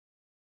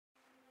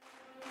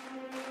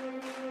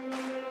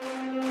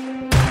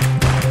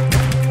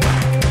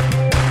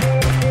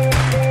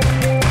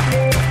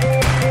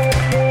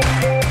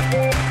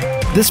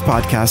This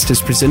podcast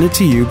is presented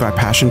to you by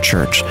Passion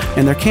Church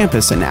and their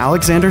campus in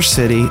Alexander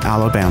City,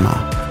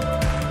 Alabama.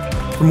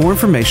 For more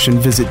information,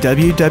 visit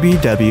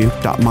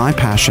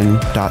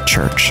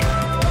www.mypassion.church.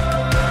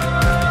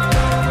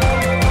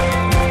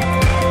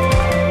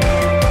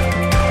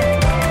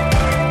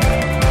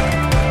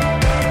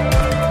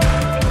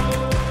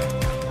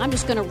 I'm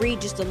just going to read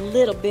just a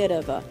little bit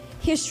of a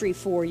history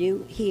for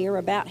you here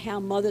about how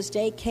Mother's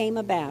Day came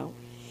about.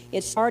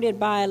 It started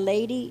by a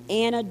lady,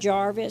 Anna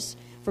Jarvis,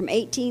 from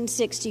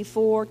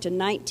 1864 to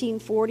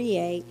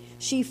 1948.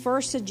 She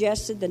first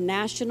suggested the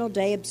National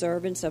Day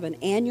observance of an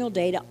annual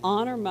day to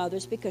honor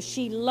mothers because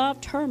she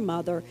loved her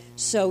mother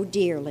so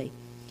dearly.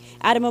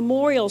 At a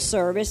memorial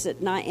service in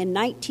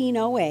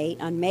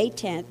 1908, on May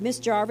 10th, Miss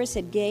Jarvis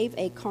had gave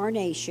a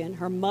carnation,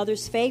 her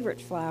mother's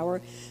favorite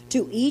flower,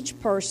 to each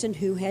person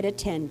who had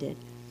attended.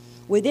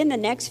 Within the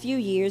next few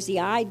years,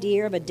 the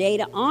idea of a day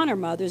to honor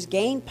mothers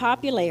gained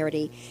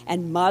popularity,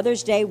 and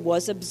Mother's Day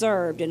was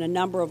observed in a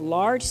number of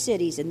large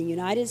cities in the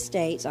United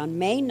States on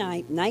May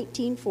 9,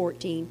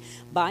 1914,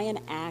 by an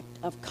act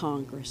of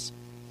Congress.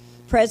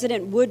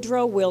 President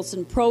Woodrow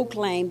Wilson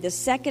proclaimed the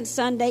second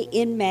Sunday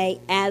in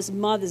May as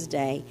Mother's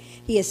Day.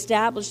 He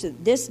established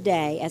this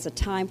day as a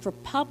time for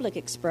public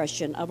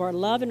expression of our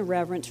love and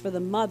reverence for the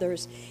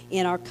mothers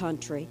in our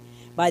country.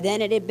 By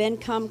then, it had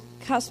become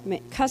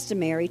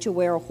customary to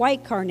wear a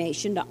white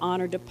carnation to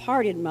honor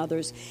departed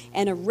mothers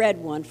and a red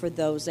one for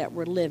those that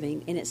were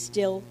living, and it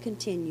still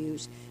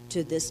continues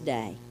to this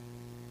day.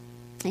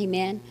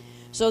 Amen.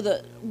 So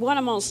the one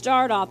I'm going to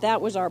start off,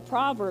 that was our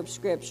Proverbs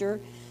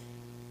scripture.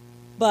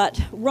 But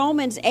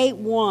Romans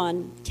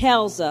 8:1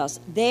 tells us,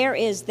 there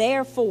is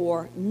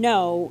therefore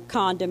no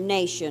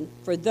condemnation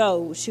for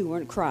those who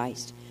are in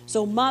Christ.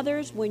 So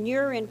mothers, when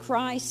you're in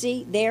Christ,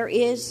 see, there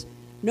is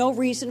no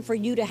reason for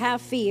you to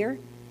have fear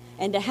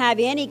and to have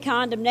any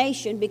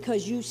condemnation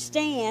because you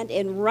stand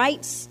in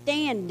right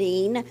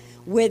standing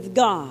with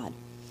God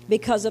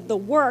because of the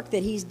work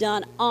that He's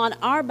done on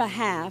our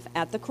behalf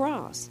at the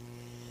cross.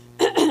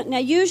 Now,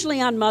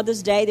 usually on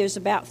Mother's Day, there's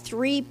about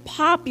 3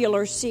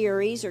 popular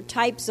series or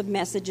types of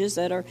messages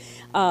that are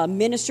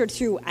ministered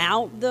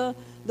throughout the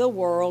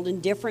world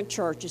in different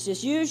churches.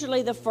 It's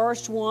usually the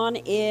first one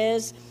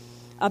is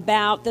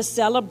about the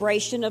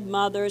celebration of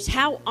mothers,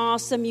 how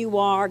awesome you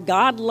are,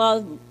 God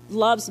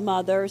loves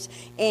mothers,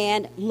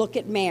 and look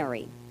at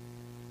Mary.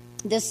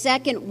 The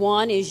second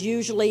one is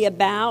usually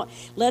about,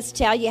 let's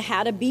tell you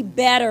how to be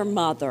better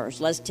mothers.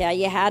 Let's tell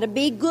you how to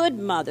be good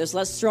mothers.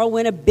 Let's throw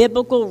in a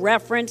biblical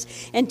reference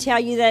and tell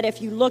you that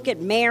if you look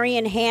at Mary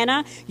and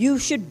Hannah, you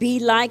should be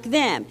like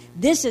them.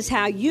 This is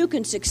how you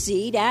can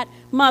succeed at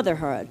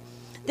motherhood.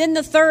 Then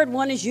the third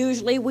one is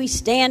usually we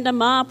stand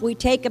them up. We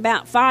take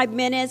about 5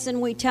 minutes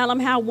and we tell them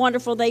how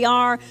wonderful they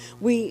are.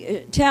 We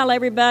tell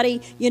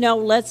everybody,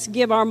 let's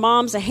give our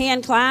moms a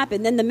hand clap.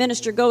 And then the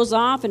minister goes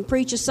off and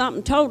preaches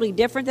something totally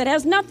different that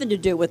has nothing to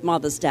do with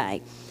Mother's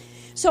Day.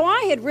 So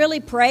I had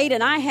really prayed,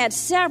 and I had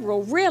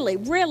several really,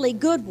 really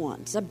good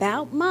ones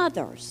about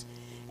mothers.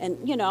 And,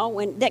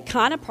 and that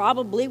kind of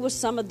probably was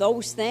some of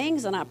those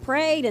things. And I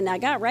prayed, and I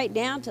got right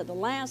down to the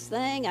last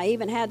thing. I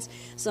even had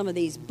some of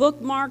these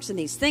bookmarks and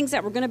these things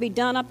that were going to be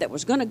done up that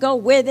was going to go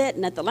with it.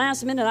 And at the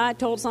last minute, I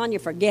told Sonia,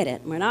 forget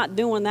it. We're not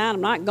doing that. I'm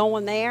not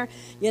going there,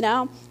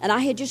 And I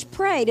had just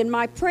prayed, and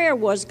my prayer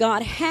was,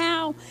 God,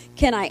 how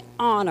can I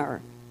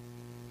honor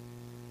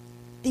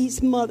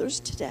these mothers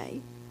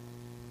today?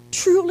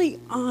 Truly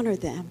honor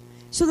them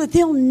so that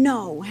they'll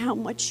know how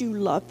much you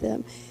love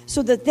them,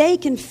 so that they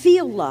can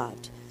feel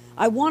loved.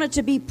 I want it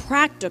to be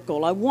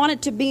practical. I want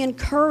it to be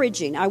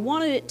encouraging. I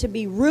wanted it to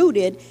be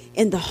rooted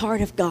in the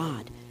heart of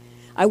God.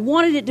 I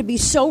wanted it to be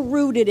so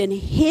rooted in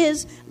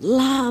His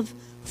love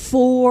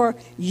for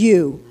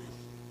you.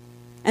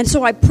 And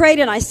so I prayed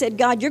and I said,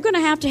 God, you're going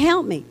to have to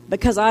help me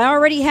because I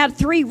already had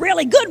 3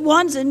 really good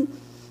ones and,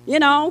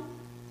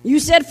 you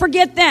said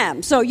forget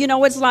them. So,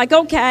 it's like,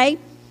 okay.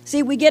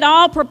 See, we get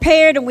all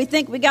prepared and we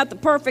think we got the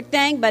perfect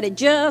thing, but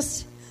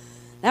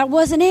that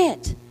wasn't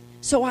it.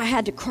 So I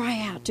had to cry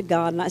out to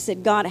God, and I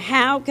said, God,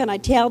 how can I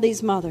tell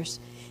these mothers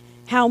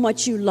how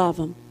much you love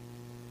them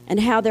and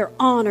how they're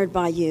honored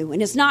by you?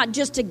 And it's not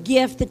just a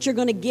gift that you're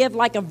going to give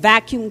like a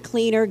vacuum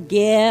cleaner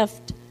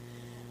gift.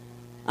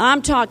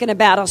 I'm talking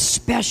about a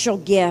special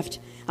gift.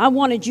 I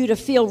wanted you to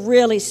feel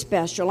really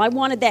special. I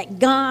wanted that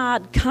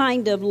God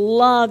kind of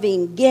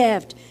loving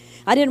gift.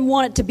 I didn't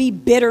want it to be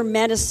bitter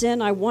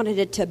medicine. I wanted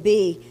it to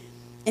be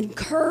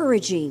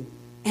encouraging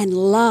and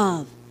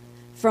love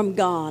from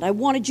God. I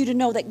wanted you to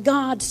know that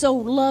God so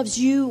loves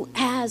you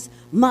as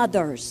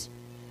mothers.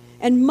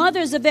 And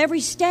mothers of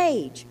every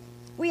stage.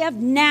 We have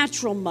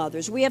natural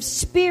mothers. We have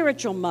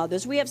spiritual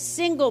mothers. We have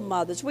single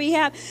mothers. We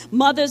have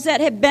mothers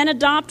that have been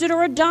adopted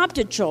or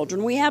adopted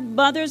children. We have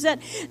mothers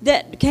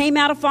that came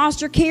out of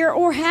foster care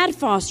or had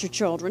foster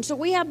children. So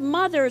we have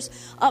mothers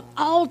of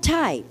all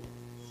type,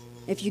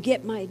 if you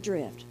get my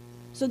drift.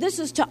 So this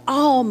is to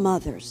all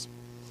mothers.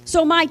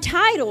 So my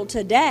title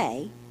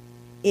today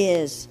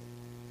is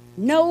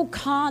No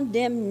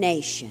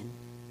Condemnation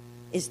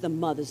is the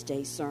Mother's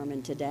Day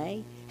sermon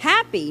today.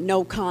 happy,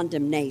 no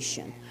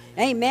condemnation.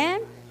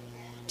 Amen?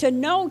 To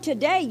know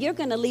today you're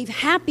going to leave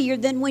happier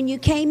than when you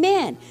came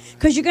in.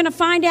 Because you're going to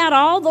find out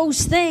all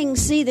those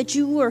things, see, that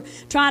you were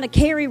trying to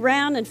carry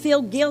around and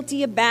feel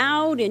guilty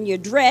about, and you're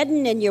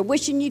dreading and you're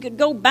wishing you could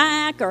go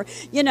back, or,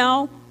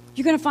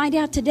 you're going to find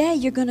out today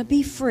you're going to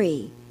be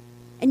free.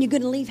 And you're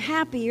going to leave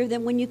happier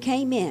than when you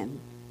came in.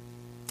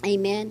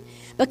 Amen?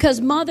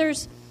 Because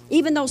mothers,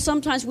 even though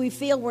sometimes we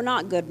feel we're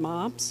not good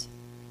moms,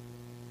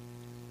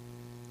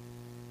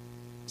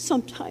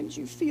 sometimes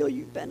you feel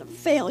you've been a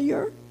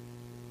failure.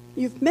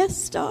 You've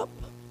messed up.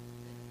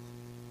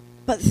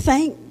 But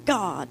thank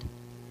God,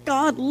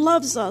 God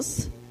loves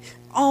us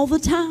all the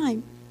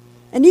time.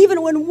 And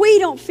even when we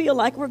don't feel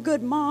like we're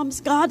good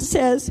moms, God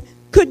says,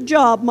 good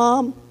job,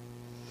 Mom.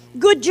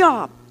 Good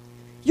job.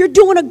 You're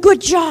doing a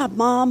good job,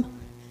 Mom.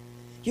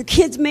 Your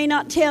kids may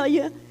not tell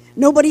you.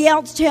 Nobody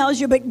else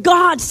tells you. But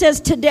God says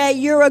today,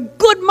 you're a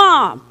good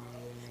mom.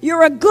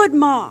 You're a good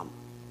mom.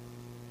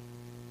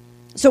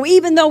 So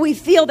even though we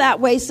feel that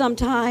way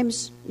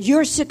sometimes,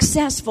 you're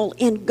successful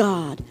in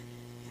God.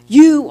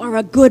 You are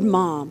a good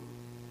mom,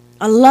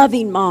 a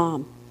loving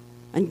mom.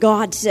 And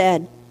God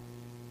said,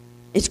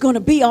 it's going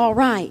to be all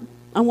right.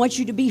 I want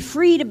you to be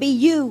free to be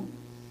you,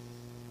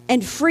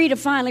 and free to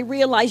finally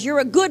realize you're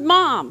a good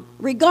mom,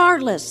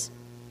 regardless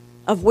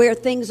of where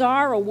things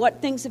are or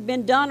what things have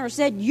been done or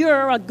said.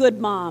 You're a good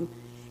mom,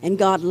 and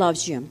God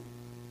loves you.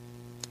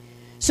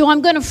 So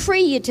I'm going to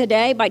free you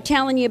today by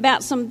telling you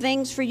about some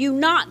things for you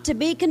not to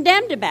be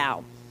condemned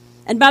about.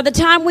 And by the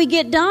time we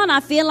get done,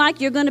 I feel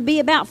like you're going to be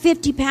about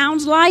 50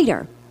 pounds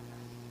lighter.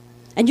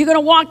 And you're going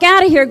to walk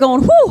out of here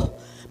going, whew,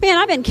 man,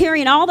 I've been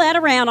carrying all that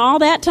around all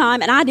that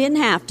time, and I didn't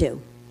have to.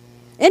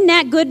 Isn't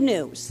that good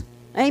news?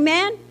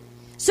 Amen?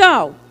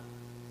 So,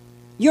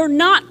 you're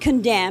not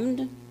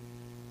condemned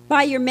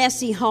by your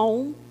messy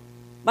home,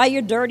 by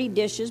your dirty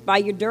dishes, by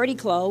your dirty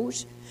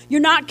clothes.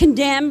 You're not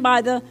condemned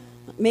by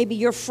maybe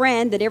your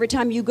friend that every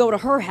time you go to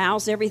her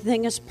house,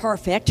 everything is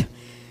perfect.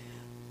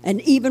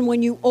 And even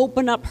when you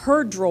open up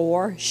her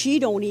drawer, she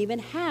don't even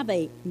have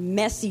a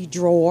messy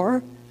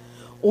drawer,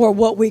 or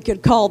what we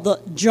could call the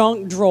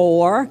junk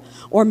drawer,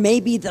 or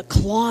maybe the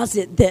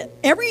closet that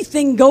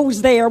everything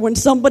goes there when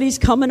somebody's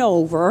coming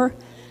over.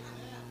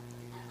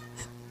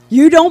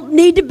 You don't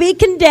need to be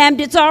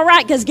condemned. It's all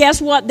right, because guess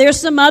what?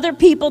 There's some other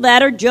people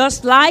that are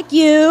just like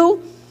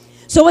you.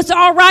 So it's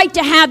all right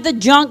to have the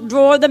junk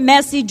drawer, the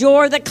messy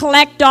drawer, the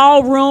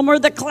collect-all room, or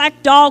the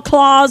collect-all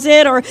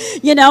closet, or,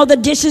 the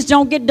dishes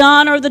don't get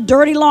done, or the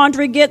dirty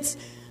laundry gets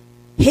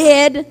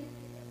hid.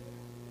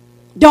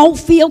 Don't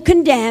feel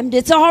condemned.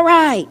 It's all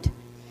right.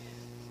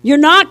 You're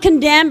not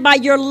condemned by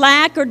your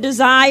lack or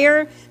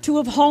desire to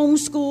have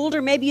homeschooled,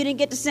 or maybe you didn't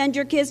get to send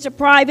your kids to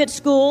private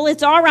school.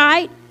 It's all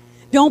right.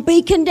 Don't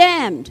be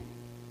condemned.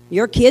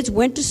 Your kids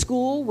went to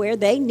school where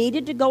they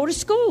needed to go to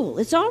school.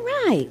 It's all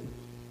right.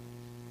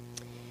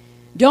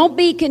 Don't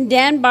be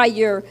condemned by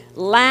your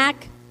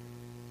lack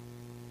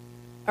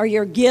or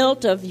your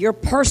guilt of your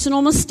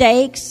personal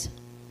mistakes,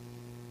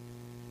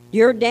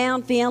 your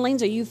down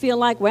feelings, or you feel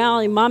like,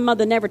 well, my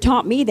mother never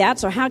taught me that,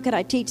 so how could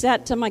I teach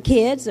that to my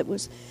kids? It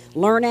was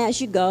learn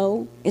as you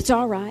go. It's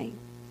all right.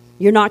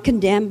 You're not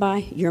condemned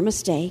by your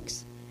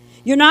mistakes.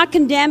 You're not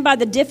condemned by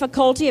the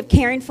difficulty of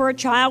caring for a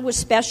child with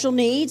special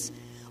needs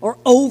or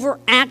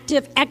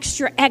overactive,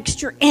 extra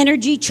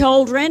energy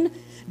children.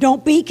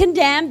 Don't be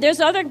condemned.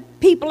 There's other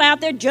people out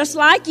there just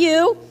like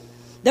you.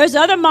 There's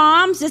other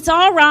moms. It's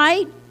all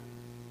right.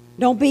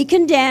 Don't be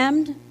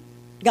condemned.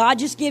 God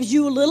just gives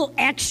you a little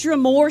extra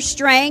more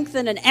strength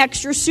and an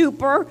extra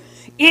super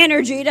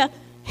energy to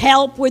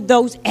help with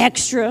those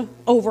extra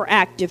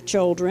overactive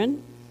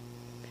children.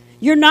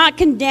 You're not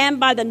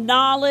condemned by the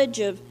knowledge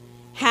of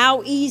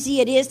how easy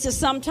it is to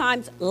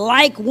sometimes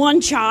like one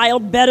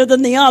child better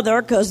than the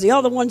other because the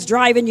other one's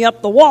driving you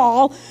up the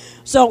wall.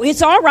 So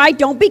it's all right.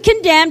 Don't be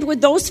condemned with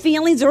those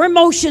feelings or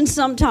emotions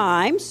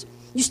sometimes.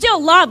 You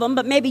still love them,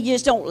 but maybe you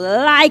just don't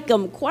like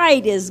them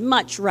quite as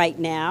much right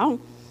now.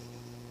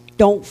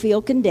 Don't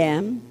feel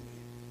condemned.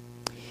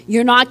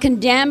 You're not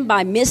condemned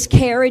by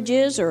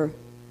miscarriages or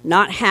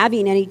not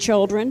having any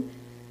children.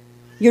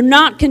 You're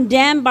not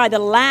condemned by the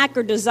lack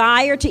or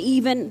desire to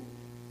even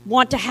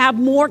want to have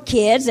more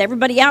kids.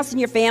 Everybody else in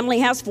your family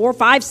has 4,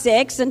 5,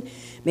 6, and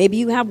maybe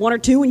you have 1 or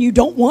 2 and you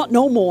don't want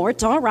no more.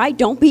 It's all right.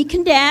 Don't be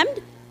condemned.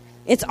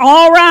 It's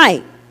all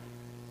right.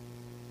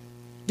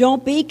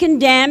 Don't be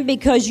condemned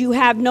because you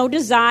have no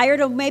desire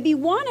to maybe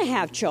want to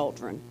have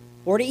children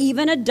or to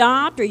even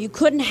adopt, or you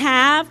couldn't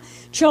have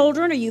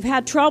children, or you've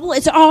had trouble.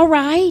 It's all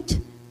right.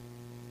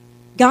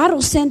 God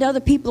will send other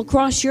people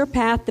across your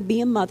path to be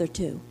a mother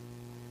to.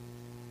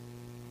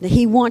 That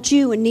He wants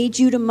you and needs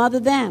you to mother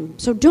them.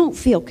 So don't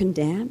feel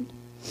condemned.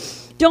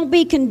 Don't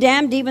be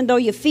condemned even though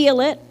you feel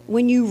it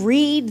when you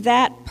read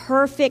that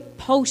perfect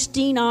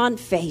posting on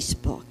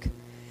Facebook.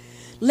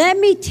 Let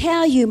me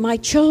tell you, my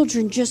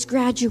children just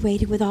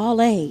graduated with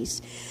all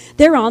A's.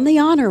 They're on the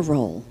honor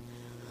roll.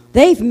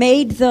 They've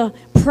made the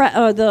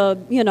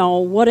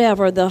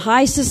the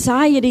high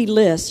society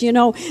list.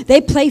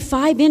 They play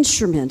 5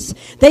 instruments.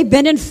 They've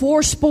been in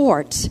 4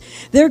 sports.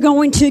 They're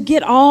going to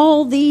get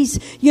all these,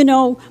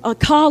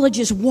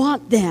 colleges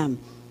want them.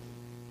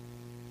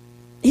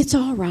 It's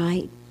all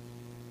right.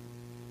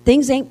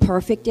 Things ain't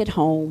perfect at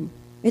home.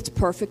 It's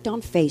perfect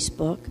on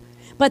Facebook.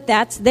 But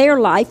that's their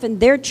life and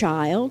their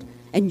child,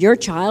 and your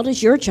child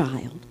is your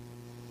child.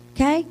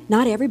 Okay?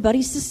 Not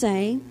everybody's the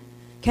same.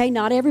 Okay?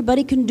 Not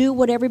everybody can do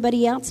what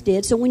everybody else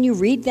did. So when you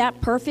read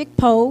that perfect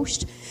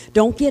post,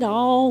 don't get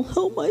all,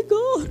 oh my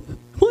God,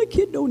 my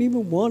kid don't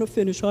even want to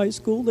finish high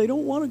school. They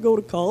don't want to go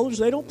to college.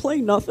 They don't play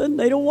nothing.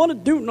 They don't want to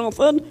do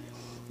nothing.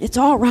 It's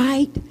all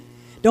right.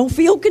 Don't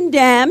feel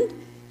condemned.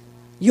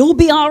 You'll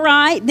be all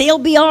right. They'll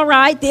be all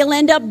right. They'll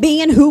end up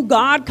being who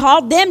God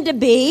called them to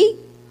be.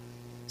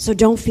 So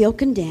don't feel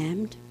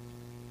condemned.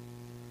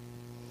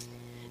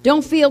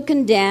 Don't feel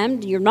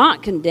condemned. You're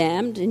not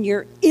condemned in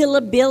your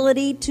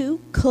inability to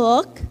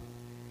cook.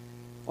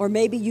 Or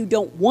maybe you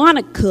don't want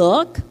to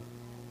cook.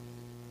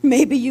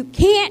 Maybe you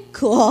can't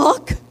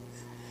cook.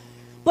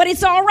 But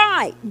it's all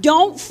right.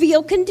 Don't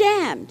feel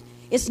condemned.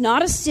 It's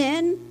not a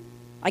sin.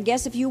 I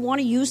guess if you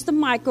want to use the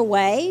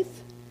microwave.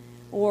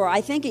 Or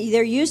I think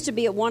there used to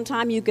be at one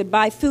time you could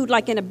buy food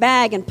like in a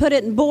bag and put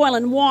it in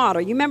boiling water.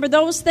 You remember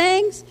those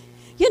things?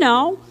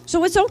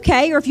 So it's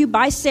okay. Or if you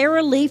buy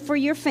Sara Lee for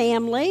your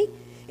family,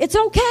 it's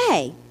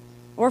okay.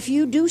 Or if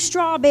you do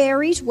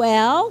strawberries,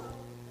 well,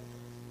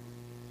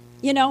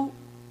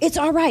 it's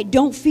all right.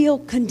 Don't feel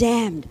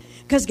condemned.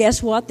 Because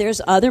guess what?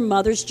 There's other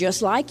mothers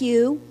just like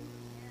you.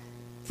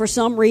 For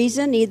some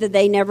reason, either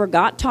they never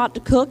got taught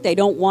to cook, they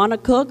don't want to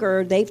cook,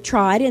 or they've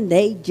tried and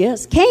they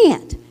just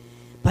can't.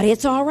 But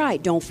it's all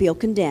right. Don't feel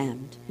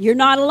condemned. You're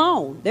not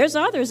alone. There's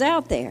others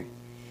out there.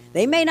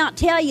 They may not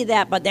tell you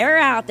that, but they're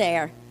out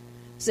there.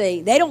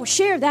 See, they don't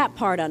share that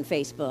part on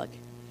Facebook.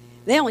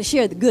 They only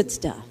share the good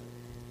stuff.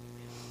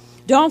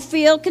 Don't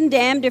feel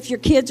condemned if your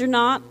kids are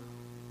not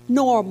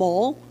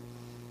normal.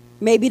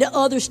 Maybe to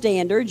other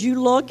standards.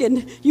 You look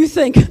and you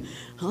think,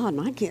 oh,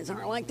 my kids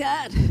aren't like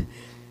that.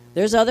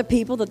 There's other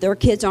people that their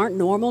kids aren't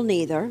normal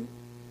neither.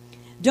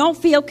 Don't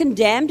feel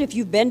condemned if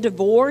you've been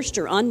divorced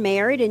or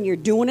unmarried and you're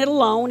doing it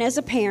alone as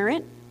a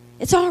parent.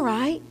 It's all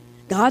right.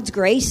 God's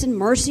grace and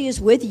mercy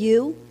is with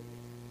you.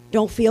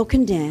 Don't feel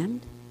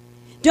condemned.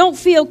 Don't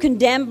feel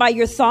condemned by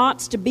your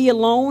thoughts to be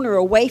alone or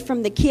away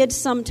from the kids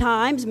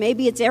sometimes.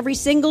 Maybe it's every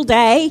single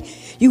day.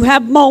 You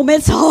have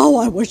moments, oh,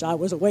 I wish I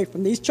was away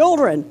from these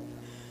children.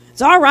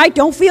 It's all right.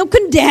 Don't feel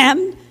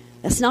condemned.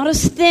 That's not a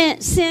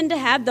sin to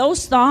have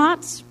those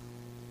thoughts.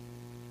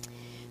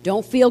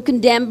 Don't feel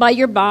condemned by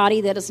your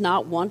body that it's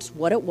not once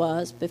what it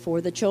was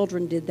before the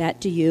children did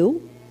that to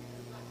you.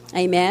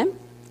 Amen.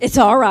 It's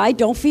all right.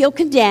 Don't feel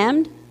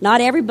condemned.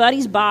 Not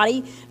everybody's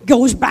body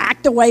goes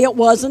back the way it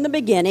was in the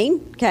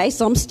beginning. Okay,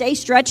 some stay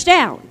stretched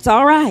out. It's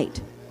all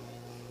right.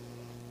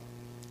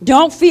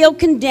 Don't feel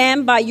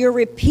condemned by your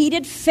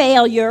repeated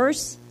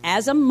failures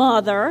as a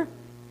mother.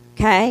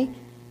 Okay?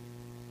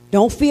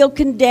 Don't feel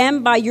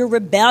condemned by your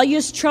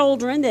rebellious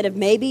children that have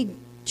maybe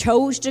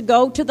chose to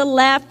go to the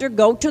left or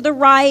go to the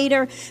right,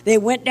 or they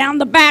went down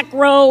the back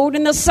road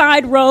and the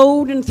side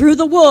road and through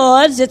the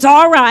woods. It's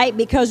all right,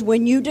 because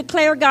when you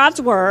declare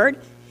God's word,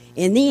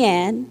 in the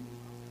end,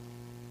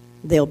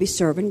 they'll be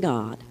serving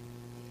God.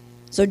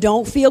 So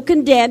don't feel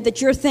condemned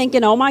that you're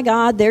thinking, oh my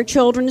God, their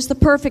children is the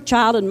perfect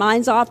child and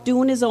mine's off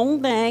doing his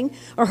own thing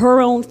or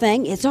her own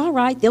thing. It's all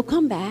right. They'll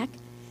come back.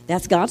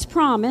 That's God's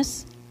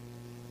promise.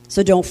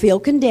 So don't feel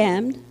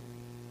condemned.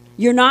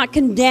 You're not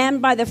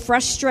condemned by the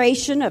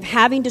frustration of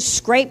having to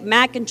scrape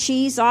mac and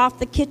cheese off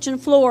the kitchen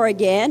floor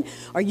again,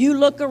 or you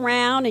look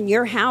around and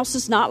your house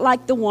is not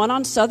like the one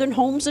on Southern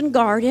Homes and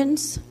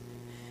Gardens.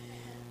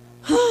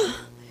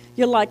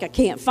 You're like, I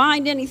can't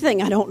find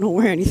anything. I don't know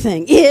where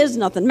anything is.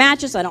 Nothing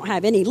matches. I don't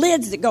have any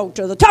lids that go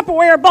to the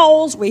Tupperware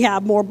bowls. We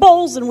have more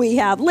bowls than we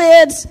have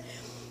lids.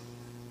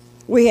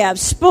 We have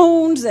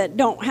spoons that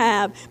don't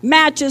have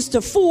matches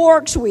to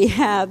forks. We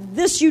have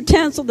this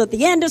utensil that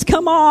the end has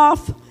come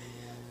off.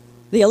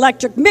 The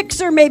electric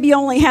mixer maybe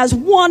only has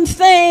one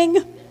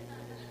thing.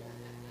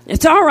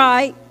 It's all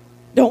right.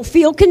 Don't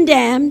feel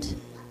condemned.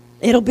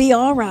 It'll be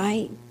all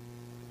right.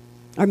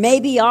 Or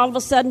maybe all of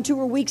a sudden 2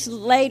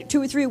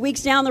 or 3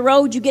 weeks down the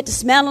road, you get to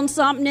smelling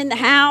something in the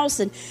house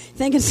and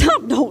thinking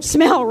something don't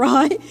smell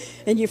right.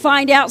 And you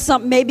find out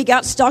something maybe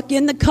got stuck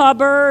in the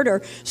cupboard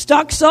or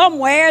stuck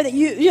somewhere that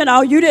you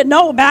didn't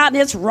know about,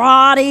 and it's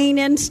rotting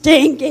and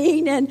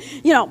stinking, and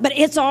but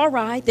it's all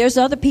right. There's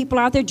other people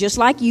out there just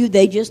like you.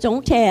 They just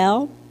don't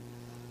tell.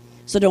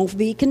 So don't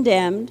be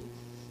condemned.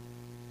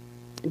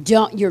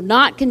 You're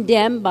not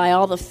condemned by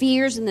all the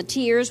fears and the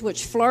tears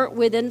which flirt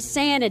with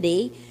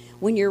insanity.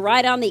 When you're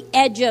right on the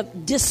edge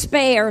of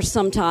despair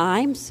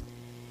sometimes,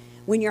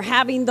 when you're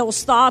having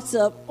those thoughts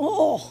of,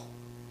 oh,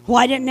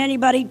 why didn't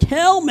anybody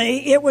tell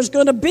me it was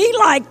going to be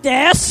like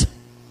this?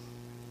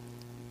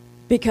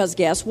 Because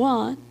guess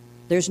what?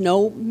 There's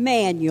no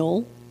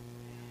manual,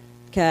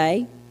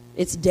 okay?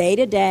 It's day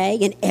to day,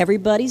 and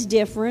everybody's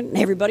different, and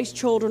everybody's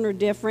children are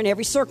different,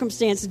 every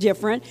circumstance is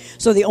different.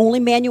 So the only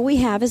manual we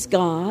have is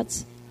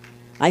God's.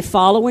 I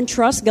follow and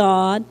trust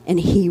God, and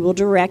He will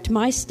direct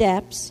my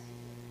steps.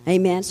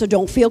 Amen. So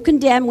don't feel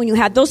condemned when you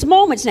have those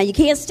moments. Now, you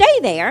can't stay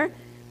there,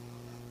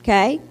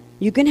 okay?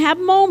 You can have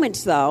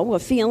moments, though,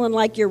 of feeling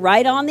like you're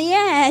right on the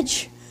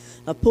edge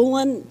of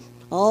pulling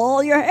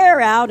all your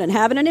hair out and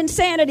having an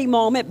insanity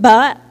moment,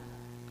 but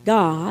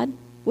God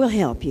will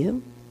help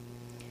you.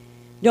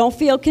 Don't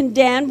feel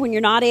condemned when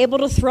you're not able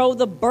to throw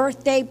the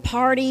birthday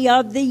party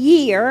of the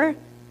year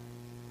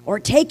or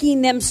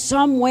taking them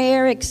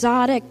somewhere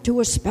exotic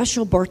to a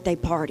special birthday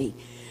party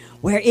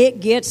where it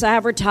gets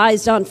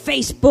advertised on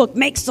Facebook,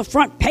 makes the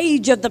front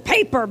page of the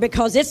paper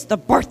because it's the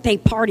birthday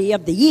party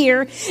of the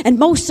year. And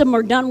most of them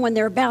are done when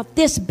they're about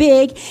this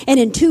big, and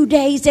in 2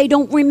 days they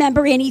don't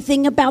remember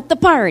anything about the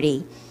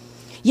party.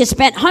 You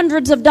spent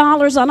hundreds of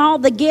dollars on all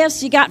the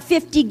gifts. You got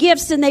 50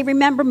 gifts, and they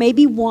remember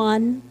maybe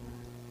one.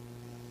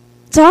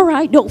 It's all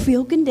right. Don't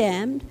feel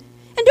condemned.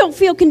 And don't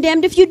feel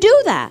condemned if you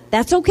do that.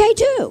 That's okay,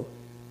 too.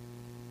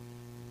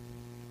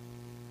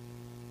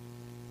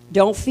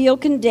 Don't feel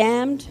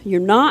condemned.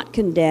 You're not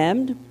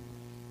condemned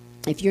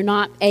if you're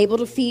not able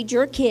to feed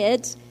your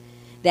kids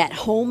that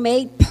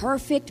homemade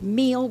perfect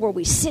meal where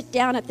we sit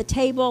down at the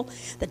table.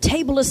 The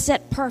table is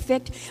set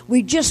perfect.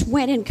 We just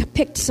went and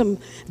picked some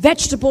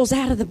vegetables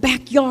out of the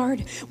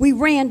backyard. We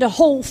ran to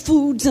Whole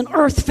Foods and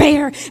Earth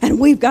Fare,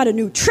 and we've got a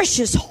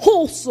nutritious,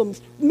 wholesome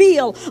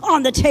meal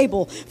on the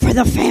table for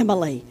the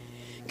family.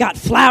 Got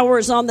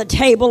flowers on the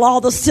table, all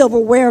the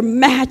silverware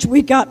match.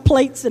 We got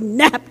plates and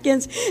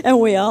napkins, and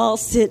we all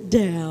sit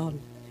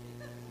down.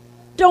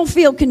 Don't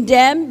feel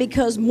condemned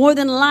because more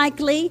than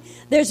likely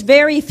there's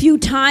very few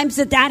times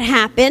that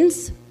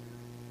happens,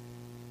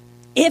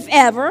 if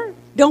ever.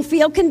 Don't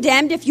feel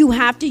condemned if you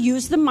have to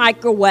use the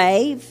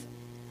microwave.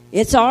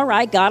 It's all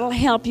right. God will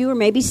help you or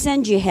maybe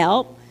send you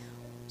help.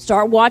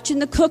 Start watching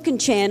the cooking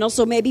channel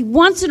so maybe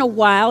once in a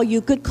while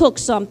you could cook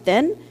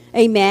something.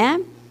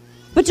 Amen.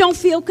 But don't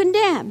feel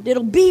condemned.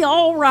 It'll be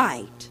all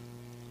right.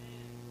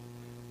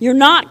 You're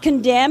not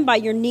condemned by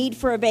your need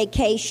for a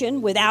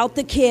vacation without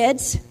the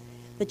kids.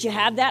 That you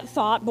have that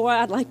thought, boy,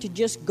 I'd like to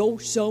just go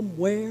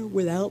somewhere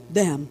without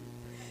them.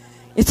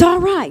 It's all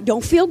right.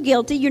 Don't feel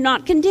guilty. You're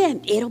not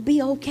condemned. It'll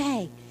be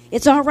okay.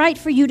 It's all right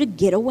for you to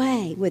get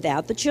away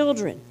without the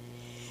children.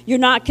 You're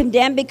not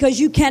condemned because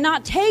you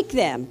cannot take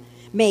them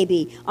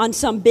maybe on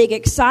some big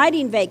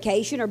exciting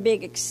vacation or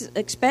big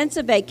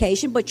expensive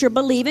vacation, but you're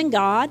believing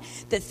God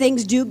that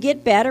things do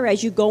get better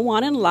as you go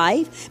on in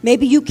life.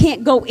 Maybe you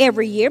can't go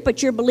every year,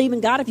 but you're believing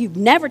God if you've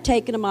never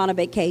taken them on a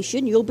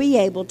vacation, you'll be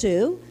able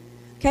to.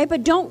 Okay,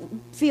 but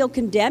don't feel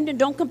condemned and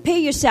don't compare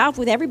yourself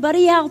with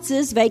everybody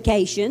else's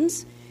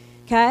vacations.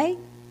 Okay?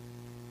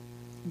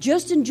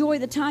 Just enjoy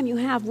the time you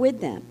have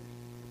with them.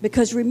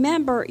 Because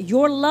remember,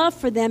 your love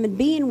for them and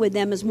being with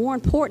them is more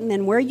important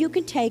than where you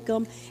can take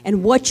them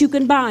and what you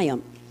can buy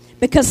them.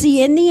 Because,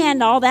 see, in the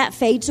end, all that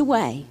fades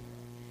away.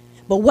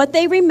 But what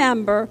they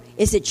remember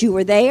is that you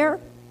were there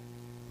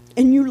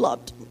and you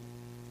loved them.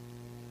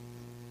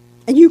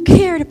 And you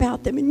cared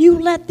about them and you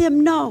let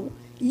them know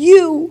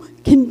you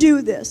can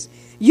do this.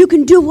 You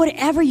can do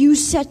whatever you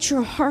set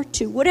your heart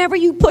to, whatever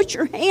you put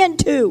your hand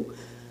to.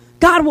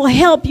 God will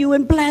help you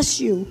and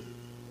bless you.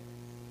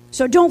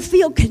 So don't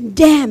feel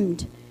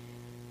condemned.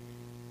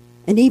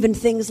 And even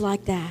things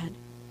like that.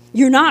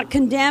 You're not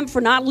condemned for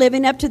not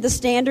living up to the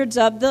standards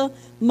of the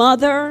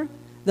mother-in-law,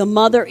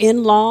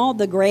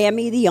 the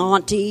Grammy, the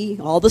auntie,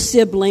 all the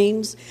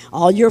siblings,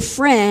 all your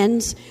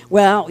friends.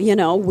 Well,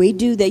 we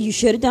do that. You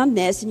should have done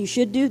this and you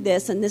should do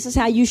this and this is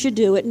how you should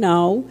do it.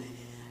 No.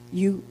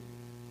 You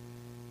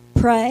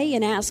pray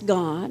and ask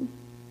God.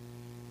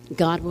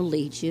 God will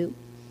lead you.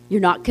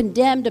 You're not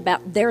condemned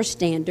about their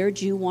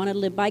standards. You want to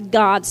live by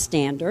God's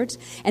standards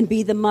and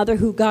be the mother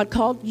who God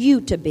called you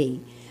to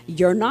be.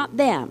 You're not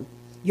them.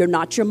 You're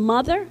not your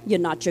mother. You're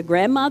not your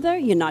grandmother.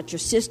 You're not your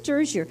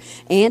sisters, your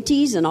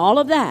aunties, and all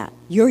of that.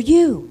 You're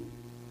you.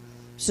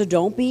 So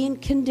don't be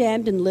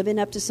condemned and living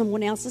up to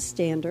someone else's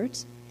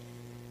standards.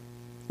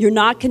 You're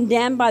not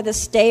condemned by the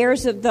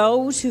stares of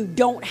those who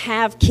don't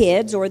have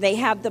kids or they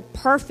have the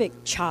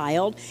perfect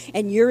child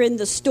and you're in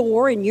the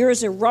store and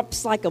yours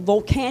erupts like a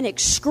volcanic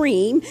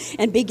scream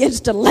and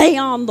begins to lay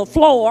on the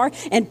floor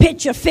and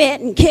pitch a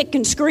fit and kick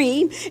and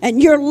scream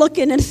and you're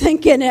looking and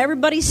thinking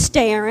everybody's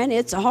staring.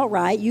 It's all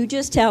right. You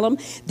just tell them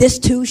this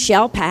too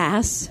shall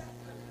pass.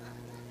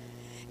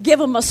 Give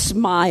them a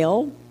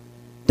smile.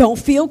 Don't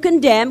feel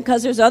condemned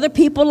because there's other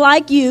people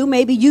like you.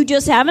 Maybe you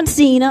just haven't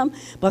seen them,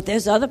 but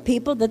there's other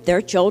people that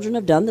their children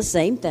have done the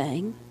same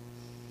thing.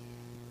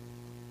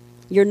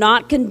 You're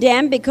not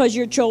condemned because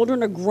your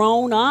children are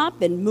grown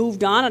up and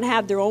moved on and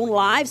have their own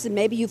lives, and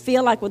maybe you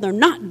feel like, well, they're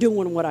not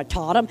doing what I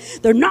taught them.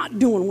 They're not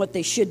doing what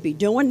they should be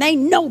doing. They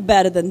know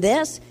better than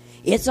this.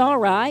 It's all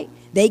right.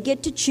 They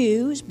get to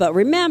choose, but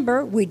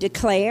remember, we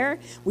declare,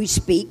 we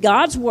speak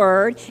God's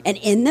word, and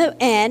in the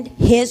end,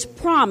 his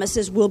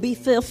promises will be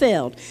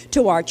fulfilled.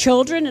 To our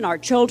children and our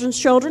children's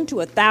children, to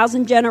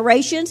 1,000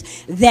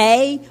 generations,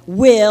 they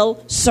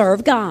will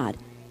serve God.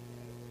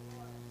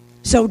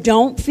 So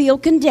don't feel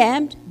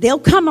condemned. They'll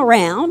come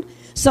around.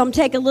 Some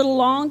take a little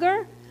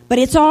longer, but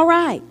it's all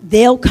right.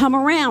 They'll come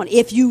around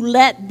if you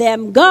let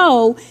them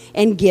go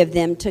and give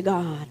them to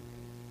God.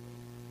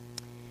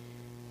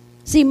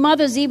 See,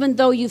 mothers, even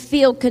though you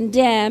feel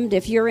condemned,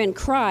 if you're in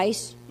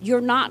Christ,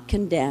 you're not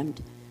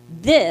condemned.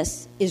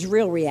 This is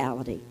real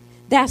reality.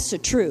 That's the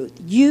truth.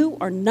 You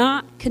are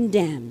not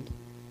condemned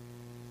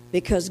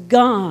because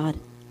God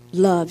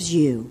loves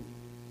you.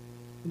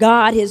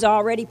 God has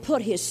already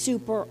put his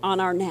super on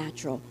our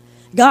natural.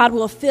 God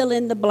will fill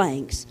in the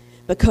blanks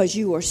because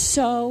you are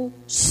so,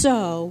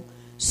 so,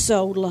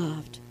 so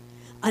loved.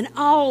 And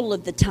all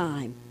of the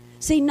time.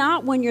 See,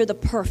 not when you're the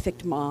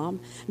perfect mom,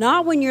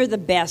 not when you're the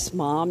best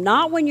mom,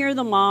 not when you're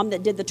the mom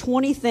that did the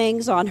 20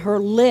 things on her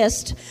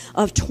list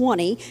of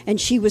 20 and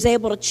she was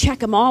able to check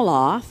them all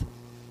off.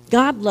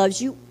 God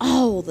loves you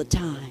all the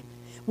time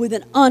with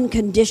an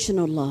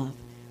unconditional love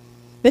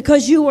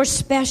because you are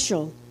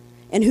special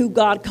in who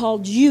God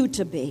called you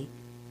to be.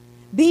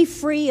 Be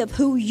free of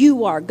who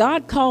you are.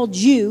 God called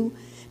you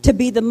to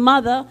be the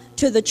mother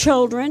to the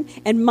children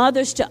and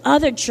mothers to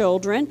other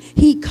children.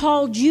 He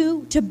called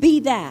you to be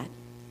that.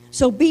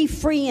 So be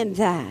free in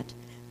that.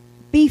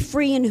 Be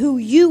free in who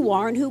you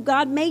are and who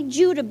God made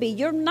you to be.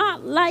 You're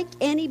not like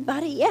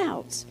anybody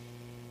else.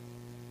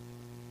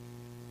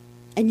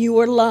 And you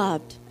are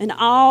loved and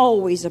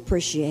always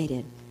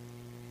appreciated.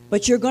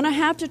 But you're going to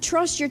have to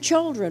trust your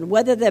children,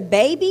 whether they're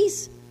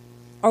babies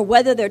or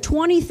whether they're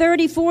 20,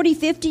 30, 40,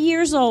 50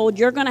 years old.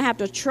 You're going to have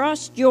to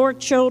trust your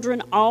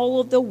children all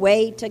of the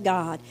way to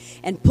God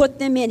and put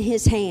them in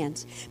his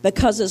hands.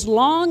 Because as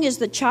long as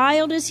the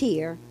child is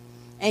here,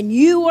 and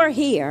you are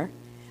here,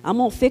 I'm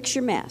going to fix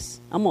your mess.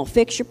 I'm going to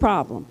fix your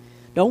problem.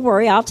 Don't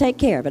worry, I'll take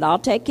care of it. I'll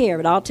take care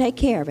of it. I'll take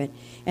care of it.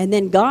 And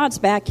then God's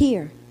back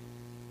here.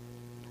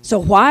 So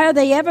why are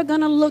they ever going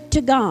to look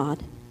to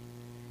God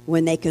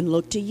when they can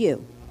look to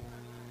you?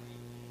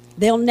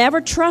 They'll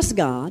never trust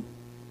God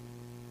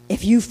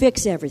if you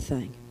fix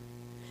everything.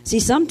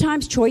 See,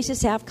 sometimes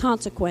choices have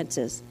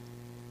consequences.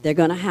 They're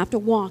going to have to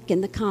walk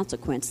in the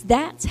consequence.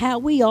 That's how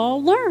we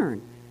all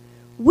learn.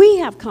 We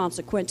have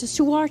consequences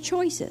to our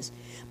choices.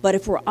 But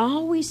if we're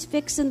always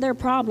fixing their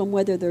problem,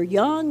 whether they're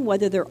young,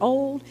 whether they're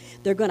old,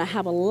 they're going to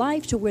have a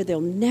life to where they'll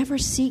never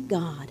seek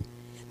God.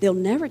 They'll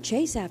never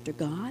chase after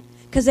God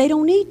because they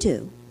don't need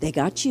to. They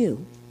got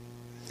you.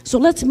 So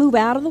let's move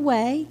out of the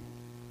way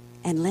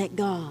and let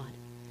God.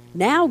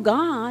 Now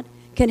God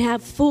can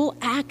have full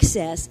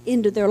access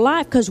into their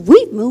life because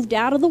we've moved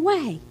out of the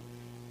way.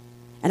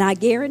 And I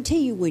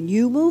guarantee you, when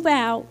you move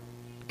out,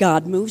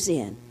 God moves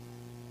in.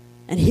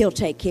 And he'll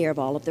take care of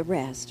all of the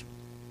rest.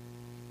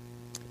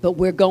 But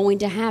we're going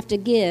to have to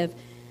give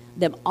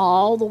them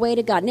all the way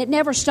to God. And it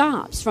never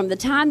stops. From the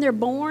time they're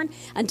born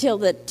until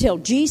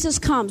Jesus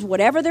comes,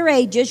 whatever their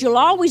age is, you'll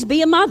always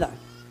be a mother.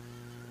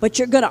 But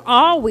you're going to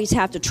always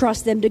have to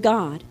trust them to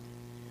God.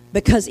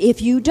 Because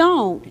if you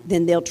don't,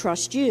 then they'll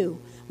trust you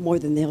more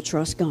than they'll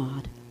trust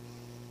God.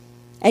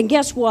 And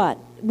guess what?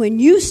 When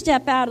you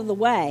step out of the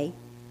way,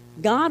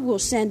 God will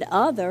send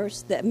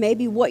others that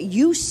maybe what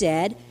you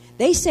said,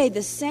 they say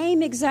the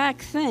same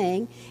exact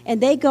thing, and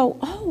they go,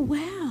 oh,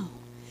 wow.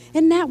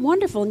 Isn't that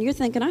wonderful? And you're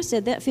thinking, I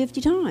said that 50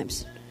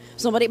 times.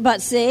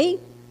 But see,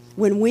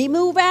 when we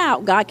move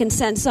out, God can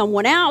send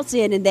someone else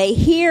in, and they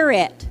hear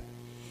it.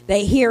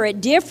 They hear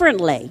it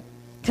differently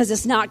because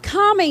it's not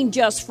coming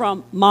just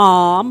from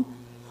mom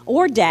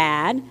or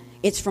dad.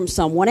 It's from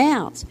someone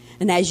else.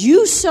 And as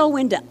you sow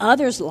into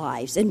others'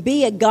 lives and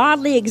be a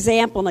godly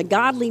example and a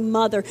godly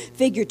mother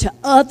figure to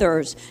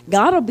others,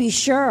 God will be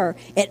sure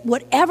at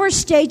whatever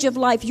stage of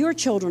life your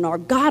children are,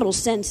 God will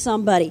send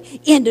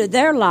somebody into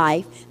their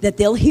life that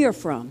they'll hear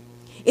from.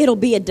 It'll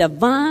be a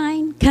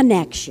divine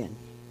connection.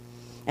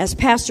 As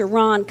Pastor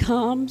Ron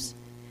comes,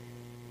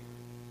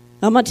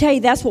 I'm going to tell you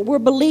that's what we're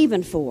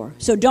believing for.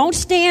 So don't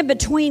stand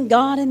between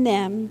God and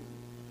them.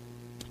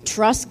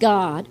 Trust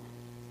God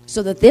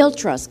so that they'll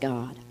trust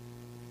God.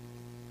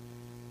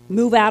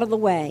 Move out of the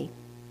way.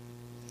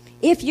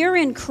 If you're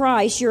in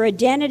Christ, your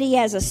identity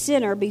as a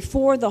sinner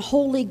before the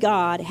holy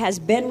God has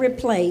been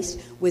replaced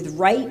with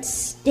right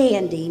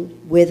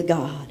standing with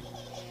God.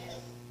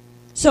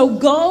 So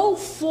go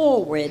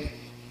forward,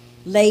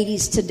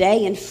 ladies,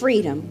 today in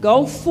freedom.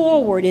 Go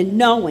forward in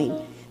knowing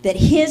that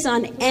his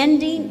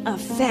unending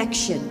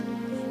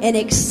affection and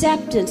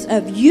acceptance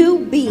of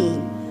you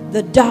being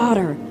the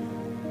daughter,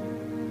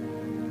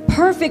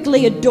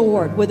 perfectly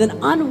adored with an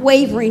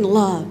unwavering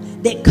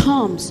love that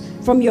comes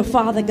from your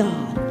Father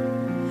God,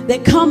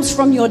 that comes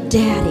from your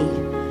daddy.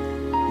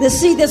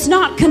 That's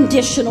not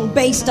conditional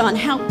based on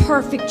how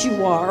perfect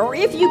you are, or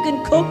if you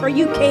can cook or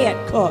you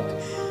can't cook,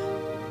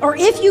 or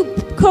if you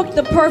cooked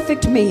the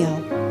perfect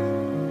meal,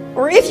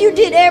 or if you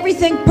did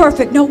everything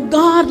perfect. No,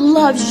 God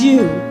loves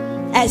you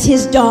as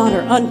his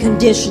daughter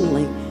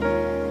unconditionally.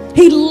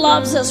 He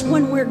loves us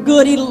when we're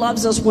good. He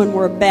loves us when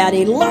we're bad.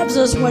 He loves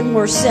us when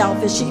we're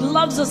selfish. He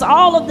loves us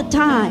all of the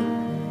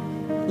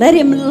time. Let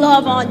him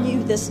love on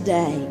you this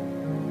day.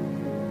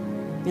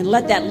 And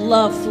let that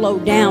love flow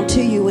down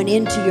to you and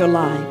into your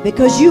life,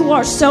 because you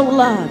are so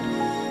loved.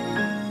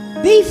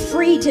 Be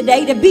free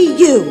today to be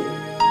you.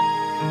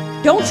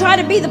 Don't try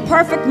to be the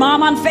perfect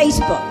mom on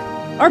Facebook.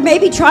 Or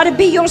maybe try to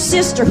be your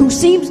sister who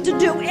seems to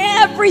do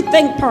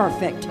everything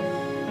perfect.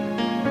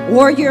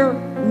 Or your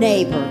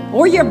neighbor.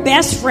 Or your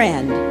best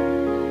friend.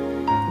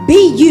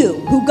 Be you,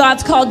 who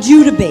God's called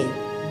you to be.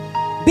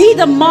 Be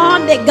the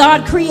mom that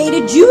God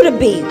created you to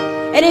be.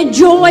 And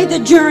enjoy the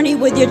journey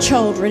with your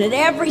children at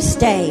every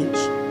stage.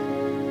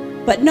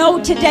 But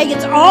know today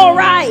it's all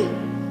right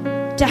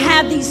to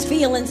have these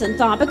feelings and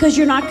thoughts, because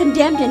you're not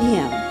condemned in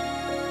him.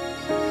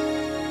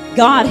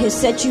 God has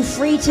set you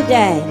free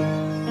today.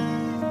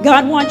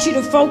 God wants you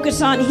to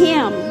focus on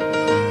him.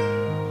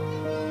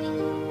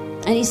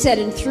 And he said,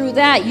 and through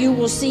that you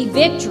will see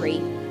victory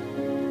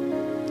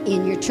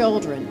in your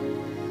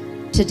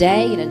children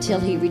today and until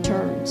he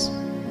returns.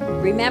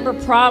 Remember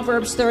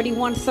Proverbs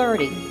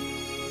 31:30.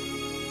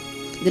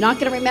 They're not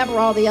going to remember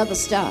all the other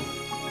stuff.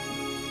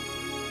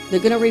 They're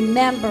going to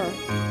remember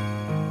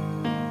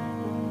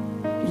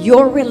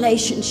your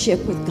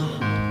relationship with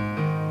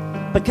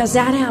God, because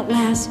that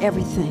outlasts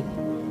everything.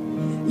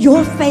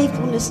 Your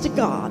faithfulness to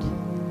God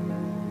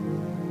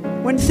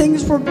when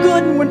things were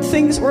good and when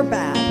things were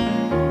bad.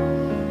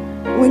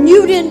 When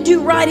you didn't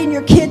do right and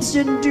your kids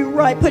didn't do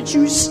right, but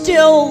you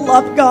still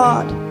love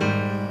God.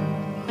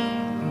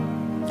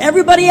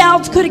 Everybody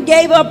else could have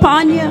gave up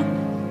on you.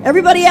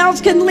 Everybody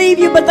else can leave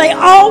you, but they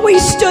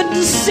always stood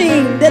to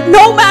see that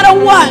no matter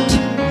what,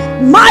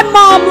 my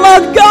mom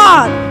loved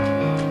God.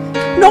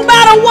 No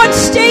matter what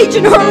stage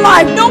in her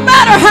life, no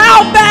matter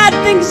how bad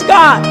things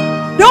got,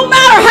 no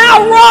matter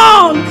how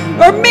wrong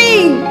or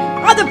mean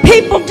other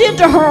people did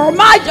to her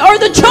or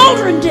the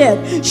children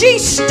did, she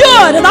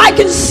stood, and I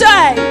can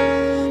say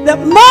that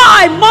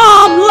my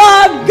mom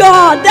loved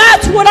God.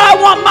 That's what I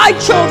want my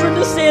children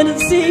to stand and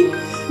see.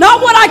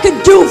 Not what I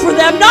could do for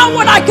them, not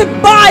what I could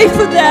buy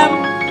for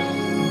them,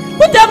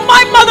 but that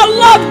my mother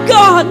loved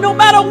God no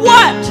matter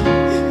what.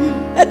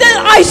 And then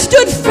I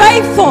stood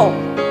faithful.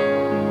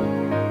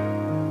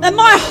 And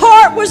my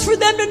heart was for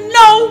them to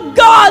know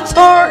God's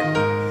heart.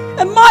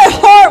 And my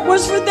heart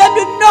was for them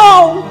to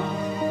know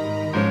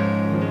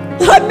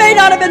that I may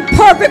not have been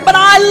perfect, but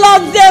I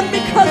loved them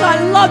because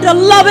I loved a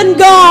loving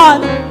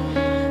God.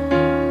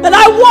 And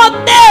I want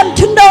them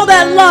to know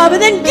that love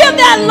and then give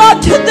that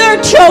love to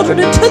their children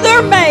and to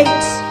their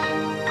mates.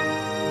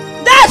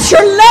 That's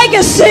your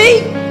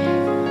legacy.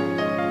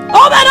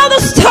 All that other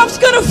stuff's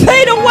going to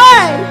fade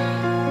away.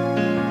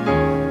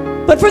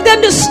 But for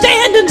them to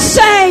stand and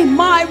say,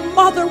 my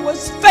mother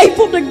was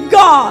faithful to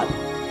God.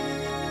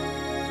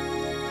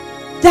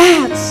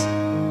 That's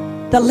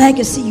the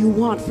legacy you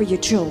want for your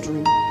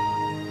children.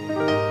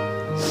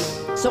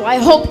 So I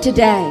hope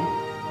today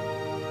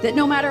that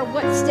no matter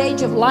what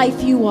stage of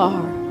life you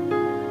are,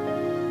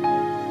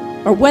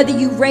 or whether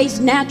you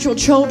raised natural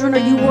children or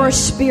you were a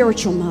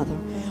spiritual mother,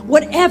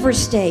 whatever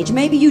stage,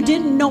 maybe you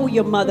didn't know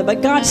your mother,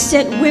 but God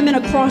sent women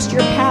across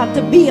your path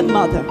to be a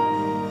mother.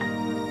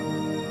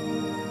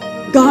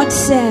 God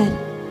said,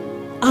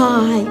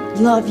 I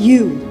love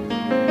you.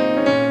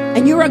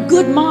 And you're a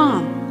good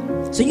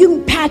mom. So you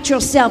can pat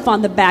yourself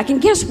on the back.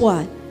 And guess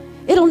what?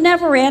 It'll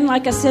never end,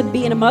 like I said,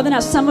 being a mother. Now,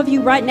 some of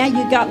you right now,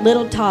 you've got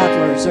little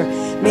toddlers, or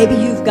maybe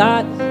you've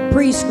got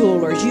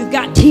preschoolers, you've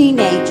got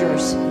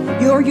teenagers,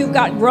 or you've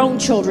got grown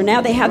children. Now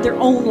they have their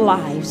own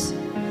lives.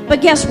 But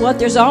guess what?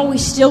 There's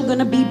always still going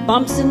to be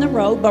bumps in the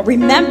road. But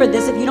remember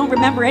this, if you don't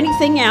remember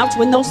anything else,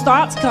 when those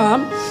thoughts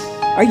come,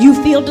 or you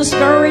feel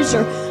discouraged,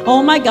 or,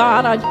 oh my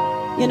God,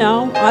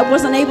 I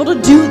wasn't able to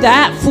do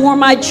that for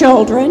my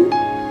children.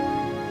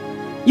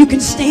 You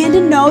can stand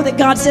and know that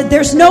God said,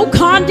 there's no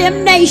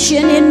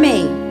condemnation in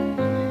me.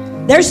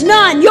 There's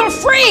none. You're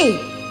free.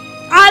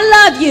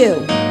 I love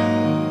you.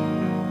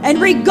 And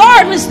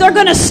regardless, they're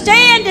going to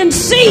stand and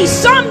see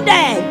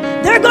someday.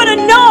 They're going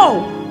to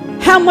know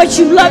how much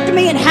you loved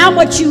me and how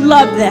much you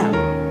love them.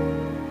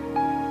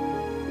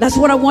 That's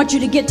what I want you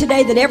to get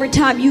today, that every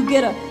time you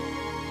get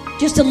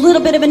just a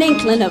little bit of an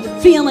inkling of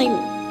feeling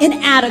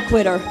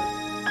inadequate, or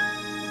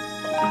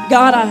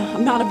God,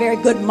 I'm not a very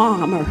good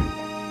mom, or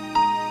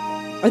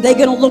are they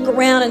going to look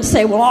around and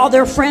say, well, all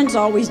their friends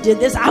always did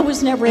this. I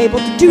was never able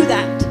to do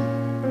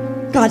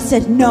that. God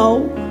said,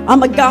 no,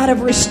 I'm a God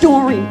of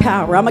restoring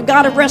power. I'm a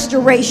God of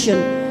restoration.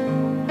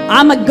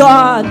 I'm a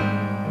God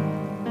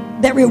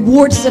that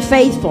rewards the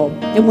faithful.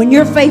 And when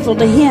you're faithful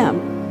to him,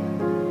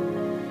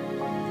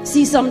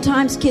 see,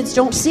 sometimes kids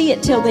don't see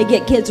it till they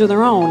get kids of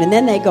their own. And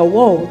then they go,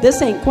 whoa, this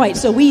ain't quite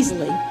so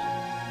easily.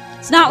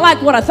 It's not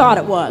like what I thought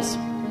it was.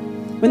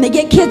 When they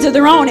get kids of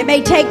their own, it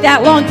may take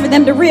that long for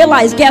them to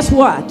realize, guess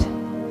what?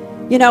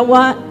 You know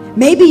what?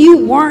 Maybe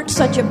you weren't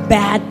such a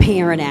bad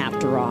parent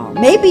after all.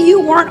 Maybe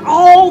you weren't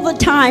all the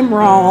time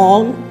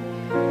wrong.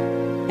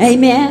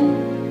 Amen?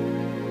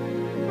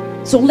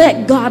 So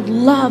let God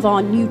love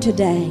on you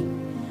today.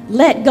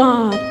 let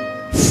God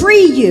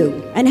free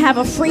you and have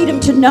a freedom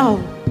to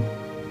know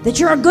that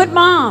you're a good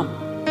mom.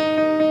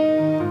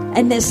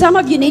 And that some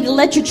of you need to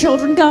let your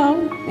children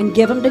go and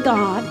give them to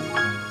God.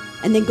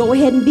 And then go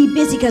ahead and be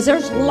busy, because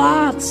there's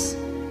lots,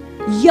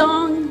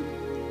 young,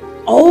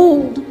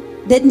 old,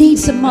 that need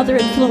some mother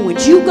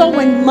influence. You go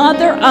and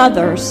mother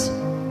others,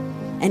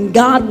 and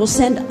God will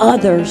send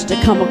others to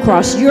come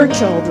across your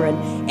children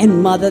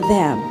and mother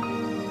them.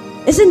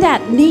 Isn't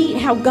that neat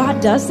how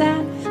God does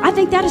that? I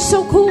think that is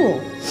so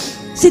cool.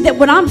 See, that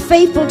when I'm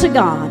faithful to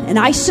God and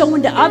I sow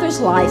into others'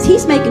 lives,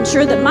 He's making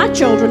sure that my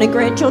children and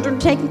grandchildren are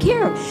taken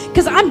care of,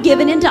 because I'm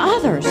giving into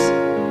others.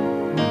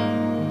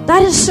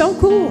 That is so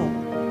cool.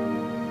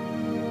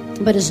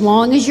 But as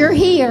long as you're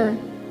here,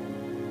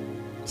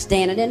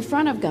 standing in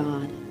front of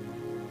God,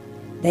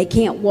 they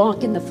can't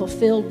walk in the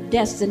fulfilled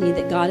destiny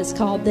that God has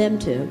called them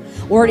to,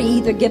 or to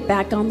either get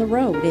back on the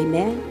road,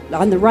 amen?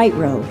 On the right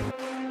road.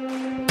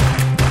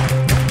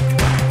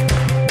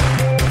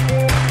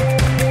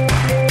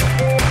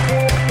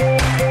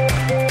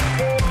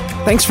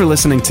 Thanks for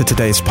listening to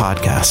today's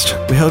podcast.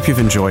 We hope you've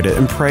enjoyed it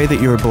and pray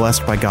that you are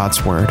blessed by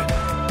God's Word.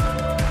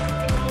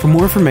 For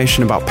more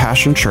information about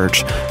Passion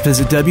Church,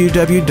 visit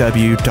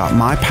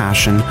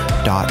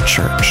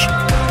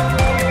www.mypassion.church.